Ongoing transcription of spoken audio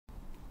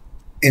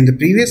In the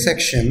previous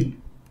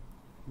section,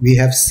 we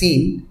have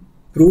seen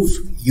proof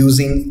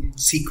using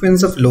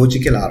sequence of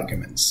logical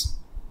arguments.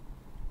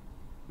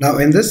 Now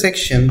in this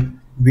section,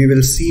 we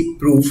will see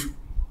proof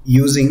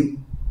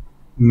using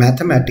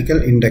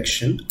mathematical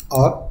induction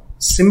or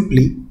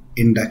simply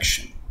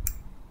induction.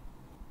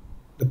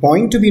 The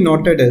point to be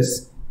noted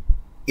is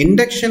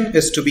induction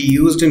is to be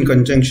used in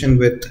conjunction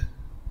with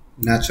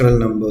natural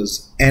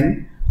numbers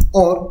n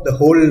or the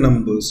whole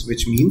numbers,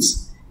 which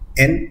means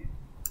n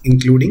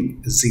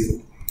including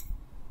 0.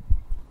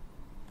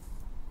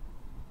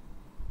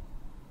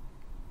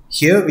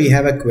 Here we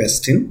have a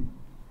question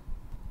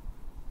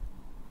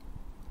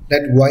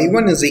that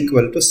y1 is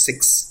equal to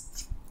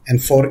 6,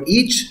 and for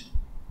each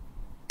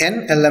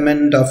n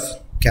element of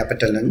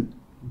capital N,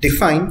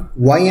 define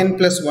yn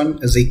plus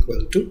 1 is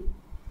equal to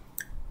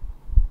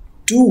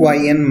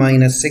 2yn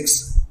minus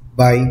 6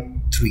 by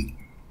 3.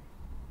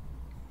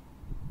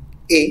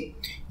 A.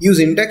 Use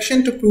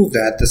induction to prove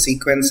that the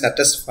sequence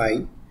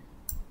satisfies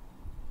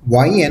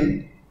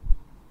yn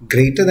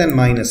greater than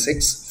minus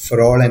 6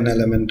 for all n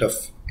element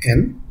of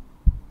n.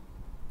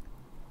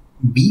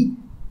 B.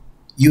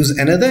 Use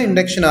another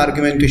induction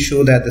argument to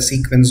show that the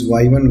sequence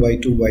y1,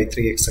 y2,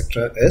 y3,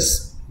 etc.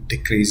 is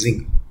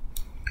decreasing.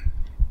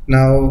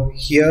 Now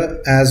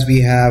here, as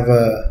we have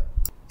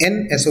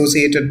n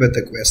associated with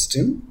the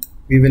question,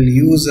 we will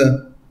use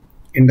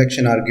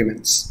induction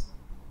arguments.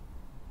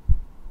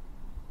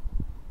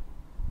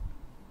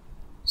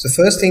 So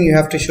first thing, you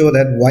have to show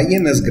that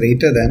yn is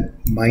greater than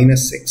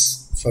minus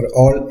 6 for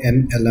all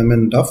n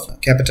element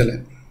of capital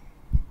N.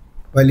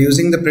 While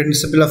using the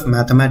principle of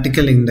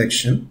mathematical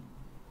induction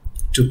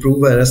to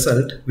prove a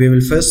result, we will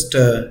first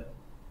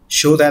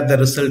show that the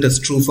result is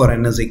true for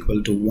n is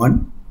equal to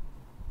 1.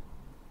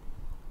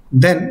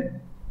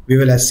 Then we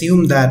will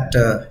assume that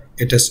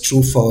it is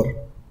true for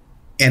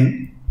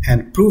n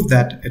and prove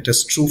that it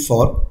is true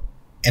for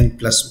n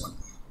plus 1.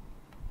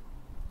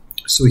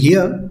 So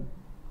here,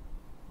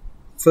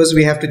 first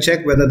we have to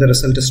check whether the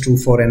result is true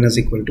for n is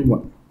equal to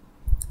 1.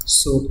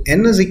 So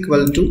n is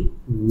equal to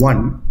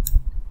 1.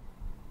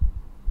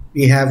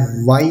 We have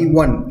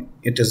y1,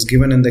 it is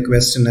given in the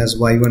question as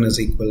y1 is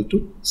equal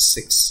to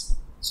 6.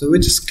 So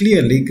which is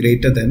clearly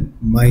greater than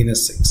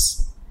minus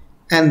 6.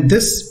 And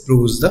this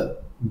proves the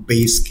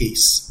base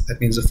case,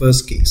 that means the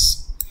first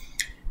case.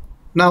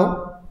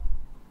 Now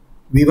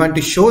we want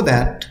to show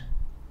that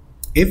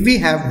if we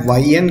have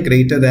yn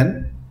greater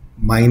than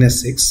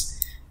minus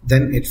 6,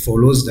 then it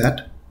follows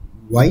that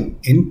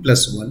yn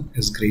plus 1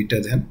 is greater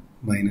than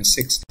minus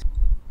 6.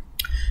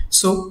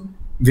 So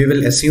we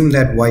will assume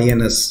that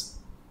yn is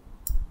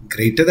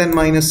greater than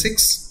minus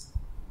 6.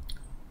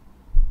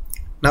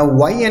 Now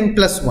yn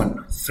plus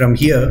 1 from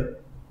here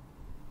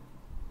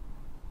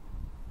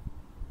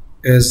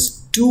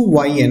is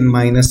 2yn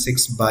minus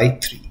 6 by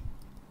 3.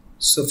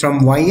 So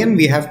from yn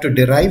we have to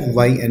derive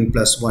yn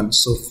plus 1.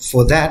 So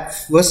for that,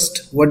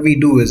 first what we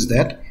do is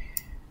that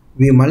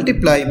we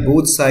multiply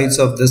both sides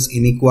of this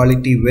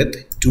inequality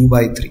with 2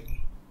 by 3.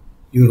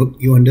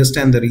 You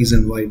understand the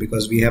reason why,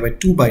 because we have a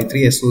 2 by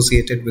 3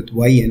 associated with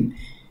yn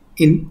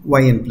in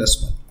yn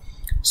plus 1.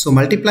 So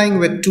multiplying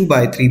with 2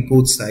 by 3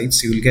 both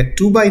sides, you will get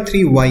 2 by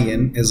 3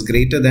 yn is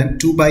greater than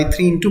 2 by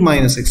 3 into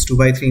minus 6. 2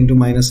 by 3 into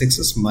minus 6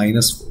 is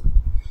minus 4.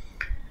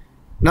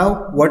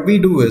 Now what we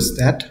do is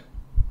that,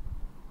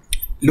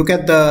 look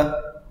at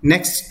the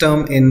next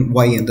term in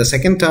yn. The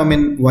second term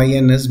in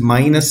yn is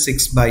minus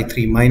 6 by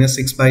 3. Minus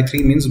 6 by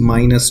 3 means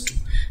minus 2.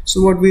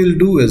 So what we will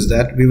do is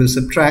that we will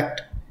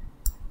subtract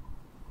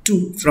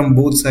 2 from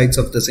both sides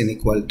of this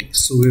inequality.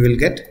 So we will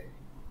get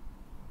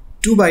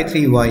 2 by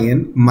 3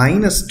 yn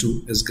minus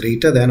 2 is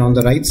greater than, on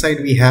the right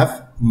side we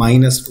have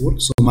minus 4.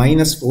 So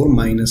minus 4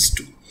 minus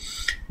 2.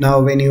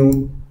 Now when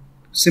you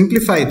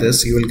simplify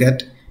this, you will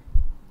get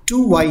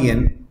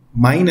 2yn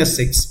minus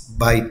 6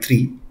 by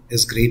 3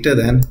 is greater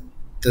than,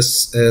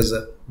 this is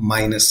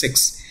minus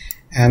 6.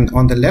 And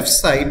on the left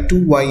side,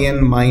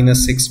 2yn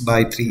minus 6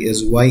 by 3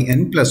 is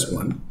yn plus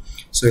 1.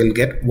 So you'll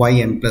get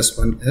yn plus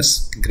 1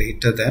 is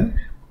greater than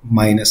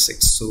minus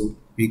 6. So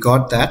we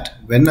got that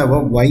whenever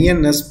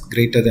yn is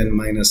greater than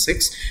minus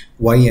 6,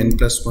 yn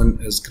plus 1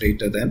 is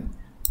greater than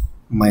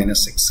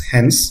minus 6.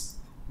 Hence,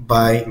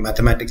 by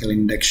mathematical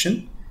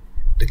induction,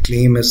 the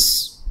claim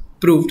is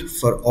proved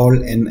for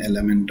all n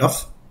element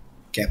of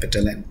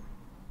capital N.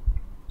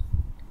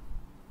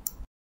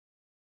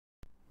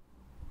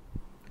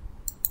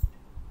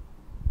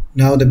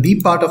 Now the B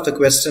part of the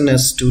question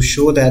is to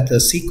show that the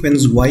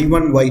sequence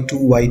y1, y2,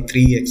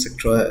 y3,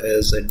 etc.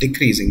 is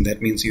decreasing.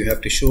 That means you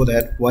have to show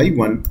that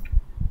y1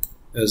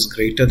 is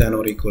greater than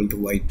or equal to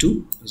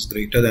y2, is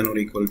greater than or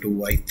equal to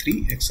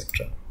y3,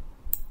 etc.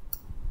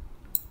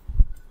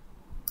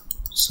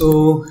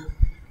 So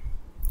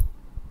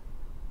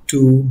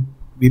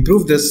we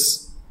prove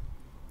this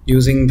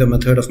using the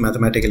method of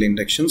mathematical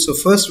induction. So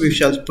first we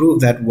shall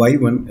prove that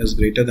y1 is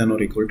greater than or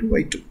equal to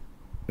y2.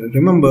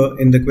 Remember,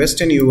 in the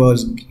question you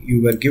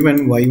were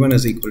given y1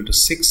 is equal to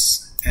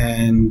 6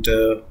 and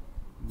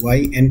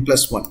yn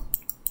plus 1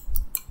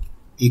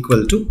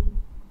 equal to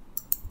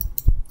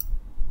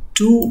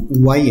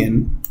 2yn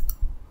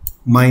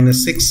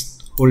minus 6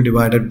 whole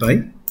divided by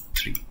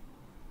 3.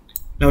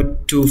 Now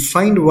to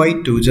find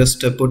y2,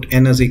 just put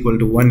n as equal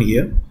to 1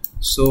 here.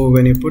 So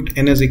when you put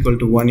n as equal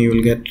to 1, you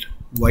will get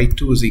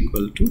y2 is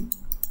equal to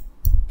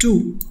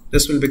 2.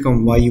 This will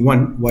become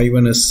y1.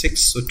 y1 is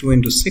 6, so 2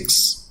 into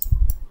 6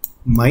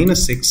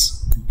 minus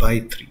 6 by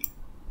 3.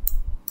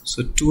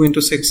 So 2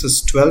 into 6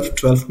 is 12.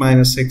 12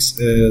 minus 6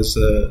 is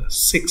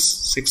 6.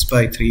 6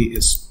 by 3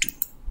 is 2.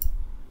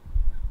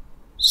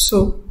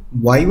 So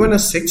y1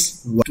 is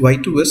 6,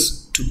 y2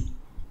 is 2.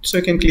 So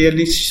you can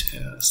clearly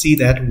see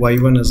that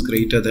y1 is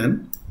greater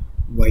than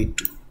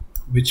y2,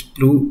 which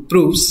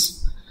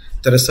proves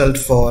the result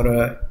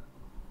for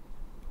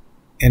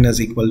n is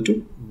equal to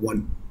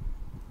 1.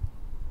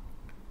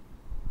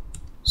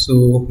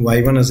 So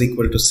y1 is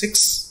equal to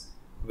 6,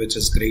 which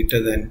is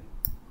greater than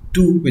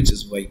 2, which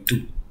is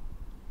y2.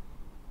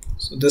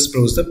 So this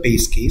proves the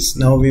base case.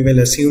 Now we will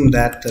assume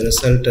that the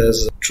result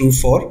is true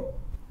for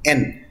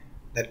n.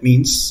 That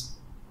means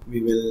we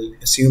will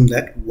assume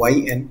that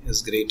yn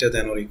is greater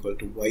than or equal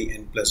to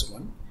yn plus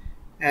 1,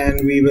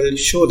 and we will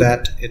show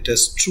that it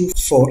is true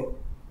for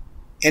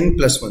n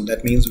plus 1.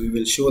 That means we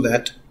will show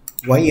that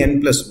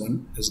yn plus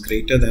 1 is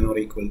greater than or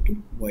equal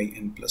to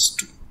yn plus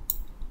 2.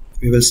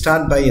 We will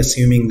start by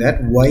assuming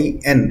that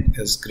yn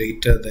is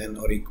greater than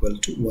or equal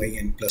to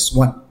yn plus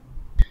 1.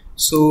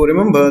 So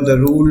remember, the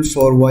rule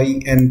for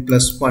yn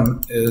plus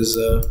 1 is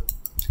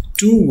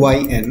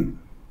 2yn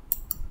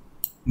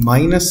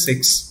minus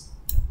 6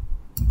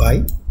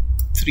 by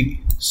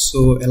 3.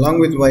 So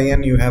along with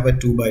yn you have a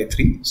 2 by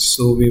 3.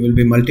 So we will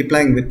be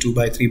multiplying with 2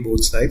 by 3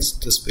 both sides.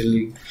 This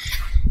will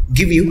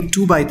give you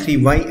 2 by 3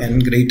 yn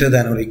greater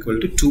than or equal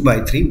to 2 by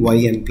 3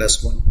 yn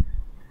plus 1.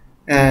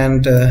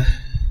 And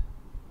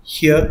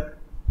here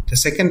the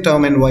second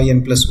term in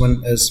yn plus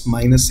 1 is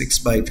minus 6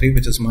 by 3,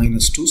 which is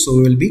minus 2. So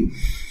we will be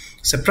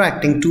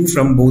subtracting 2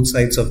 from both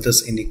sides of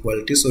this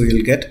inequality. So you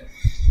will get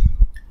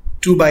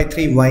 2 by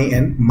 3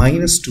 yn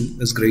minus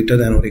 2 is greater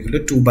than or equal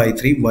to 2 by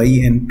 3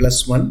 yn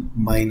plus 1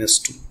 minus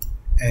 2.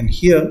 And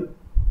here,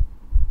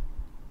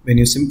 when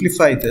you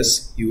simplify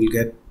this, you will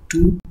get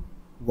 2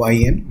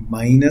 yn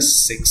minus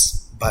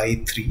 6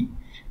 by 3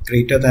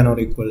 greater than or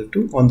equal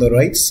to, on the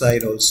right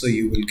side also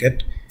you will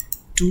get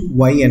 2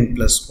 yn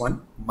plus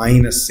 1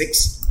 minus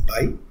 6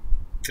 by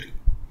 3.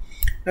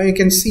 Now you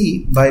can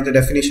see by the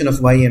definition of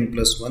yn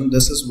plus 1,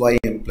 this is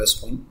yn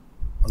plus 1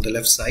 on the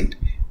left side,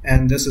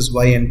 and this is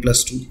yn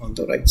plus 2 on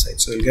the right side.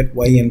 So you'll get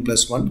yn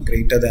plus 1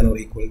 greater than or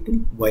equal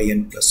to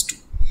yn plus 2.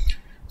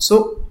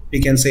 So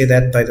we can say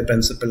that by the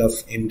principle of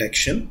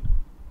induction,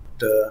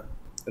 the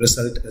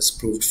result is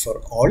proved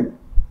for all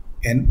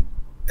n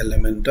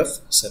element of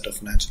set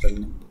of natural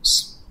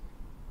numbers.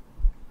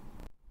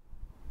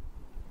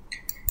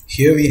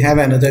 Here we have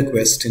another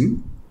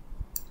question.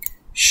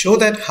 Show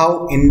that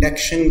how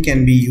induction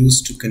can be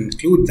used to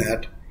conclude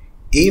that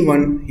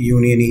A1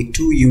 union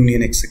A2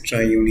 union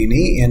etc. union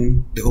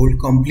AN the whole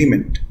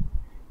complement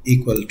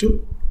equal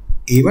to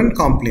A1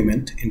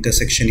 complement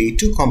intersection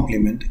A2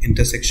 complement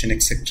intersection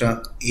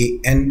etc.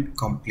 AN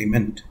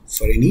complement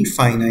for any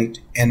finite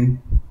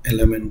n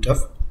element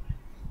of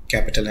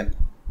capital N.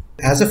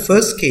 As a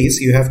first case,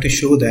 you have to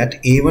show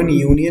that A1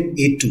 union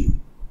A2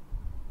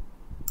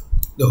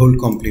 the whole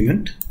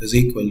complement is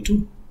equal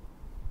to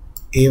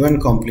A1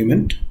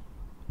 complement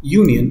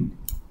union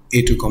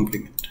A2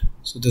 complement.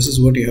 So this is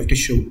what you have to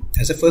show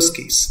as a first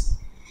case.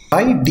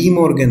 By De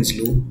Morgan's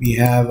law, we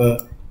have A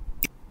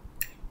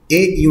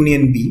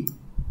union B,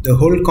 the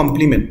whole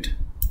complement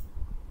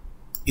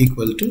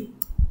equal to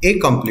A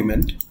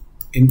complement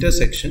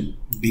intersection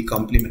B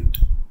complement.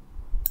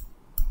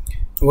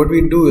 What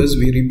we do is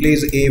we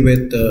replace A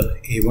with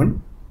A1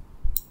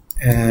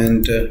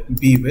 and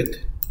B with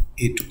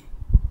A2.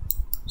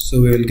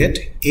 So we will get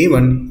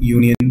A1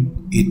 union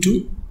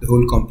A2, the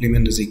whole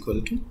complement is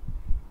equal to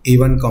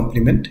A1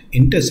 complement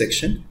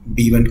intersection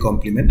B1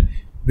 complement,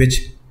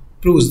 which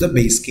proves the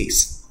base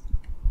case.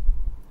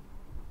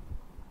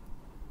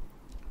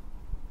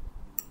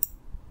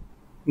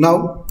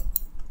 Now,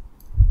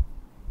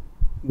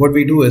 what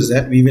we do is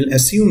that we will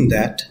assume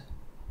that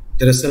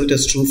the result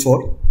is true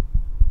for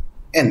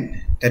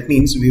n. That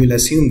means we will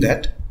assume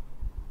that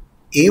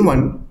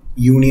A1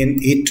 union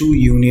A2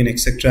 union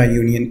etc.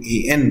 union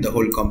AN the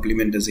whole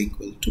complement is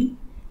equal to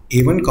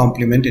A1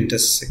 complement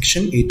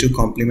intersection A2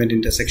 complement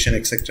intersection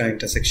etc.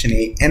 intersection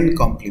AN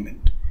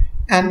complement,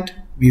 and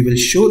we will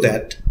show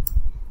that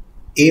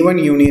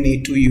A1 union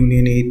A2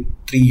 union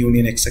A3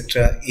 union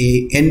etc.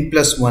 AN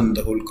plus 1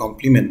 the whole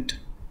complement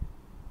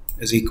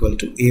is equal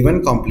to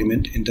A1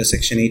 complement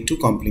intersection A2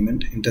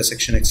 complement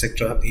intersection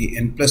etc.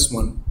 AN plus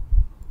 1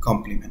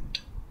 complement.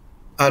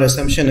 Our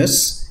assumption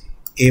is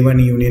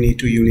A1 union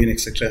A2 union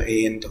etc.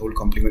 AN the whole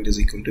complement is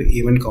equal to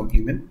A1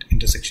 complement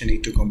intersection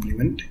A2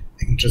 complement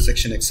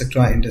intersection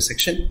etc.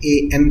 intersection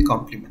AN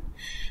complement.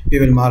 We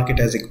will mark it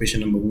as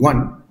equation number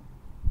 1.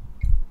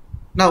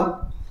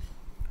 Now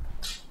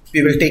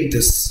we will take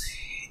this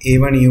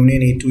A1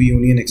 union A2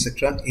 union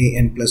etc.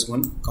 AN plus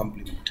 1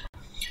 complement.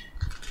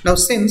 Now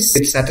since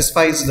it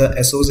satisfies the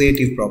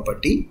associative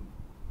property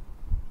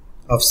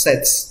of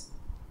sets,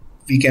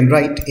 we can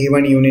write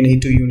A1 union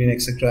A2 union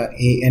etc.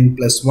 AN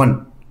plus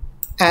 1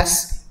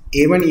 as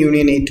A1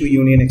 union A2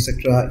 union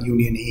etc.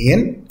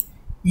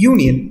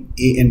 union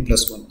AN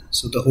plus 1.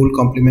 So the whole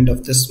complement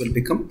of this will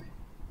become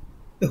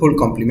the whole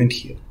complement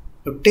here.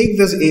 So take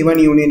this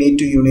A1 union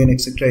A2 union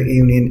etc.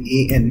 union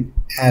AN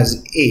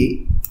as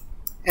A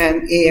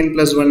and AN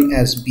plus 1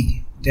 as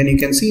B. Then you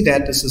can see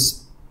that this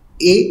is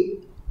A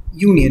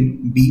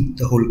union B,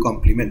 the whole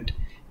complement.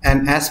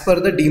 And as per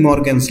the De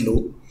Morgan's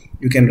law,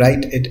 you can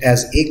write it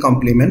as A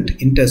complement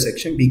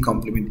intersection B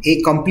complement.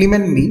 A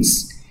complement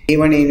means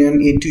A1 union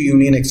A2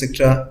 union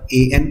etc.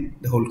 AN,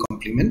 the whole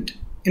complement,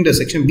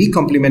 intersection B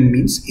complement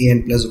means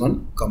AN plus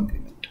 1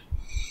 complement.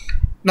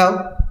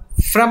 Now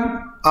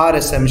from our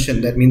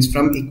assumption, that means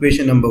from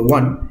equation number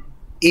 1,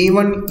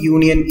 A1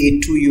 union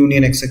A2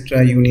 union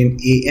etc. union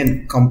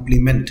AN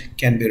complement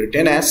can be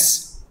written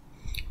as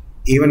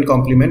A1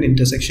 complement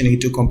intersection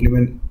A2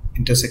 complement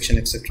intersection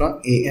etc.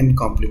 AN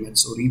complement.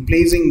 So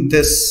replacing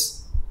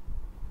this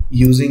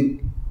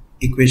using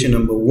equation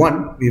number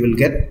 1, we will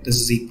get this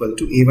is equal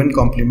to A1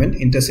 complement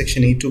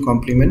intersection A2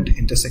 complement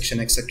intersection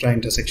etc.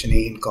 intersection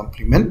AN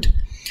complement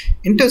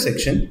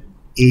intersection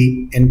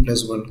AN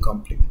plus 1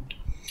 complement.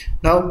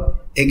 Now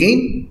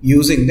again,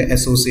 using the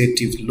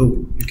associative law,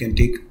 you can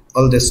take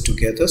all this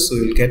together. So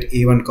you will get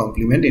A1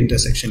 complement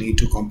intersection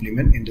A2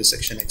 complement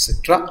intersection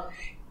etc.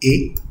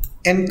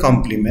 AN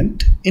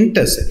complement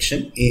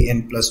intersection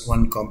AN plus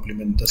 1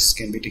 complement. This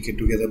can be taken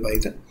together by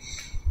the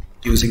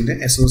using the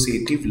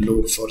associative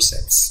law for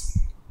sets.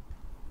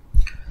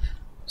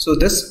 So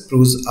this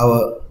proves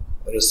our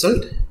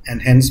result,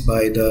 and hence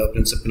by the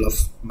principle of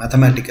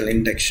mathematical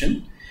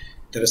induction,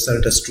 the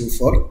result is true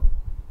for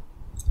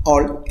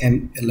all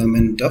n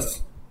element of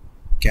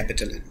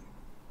capital N.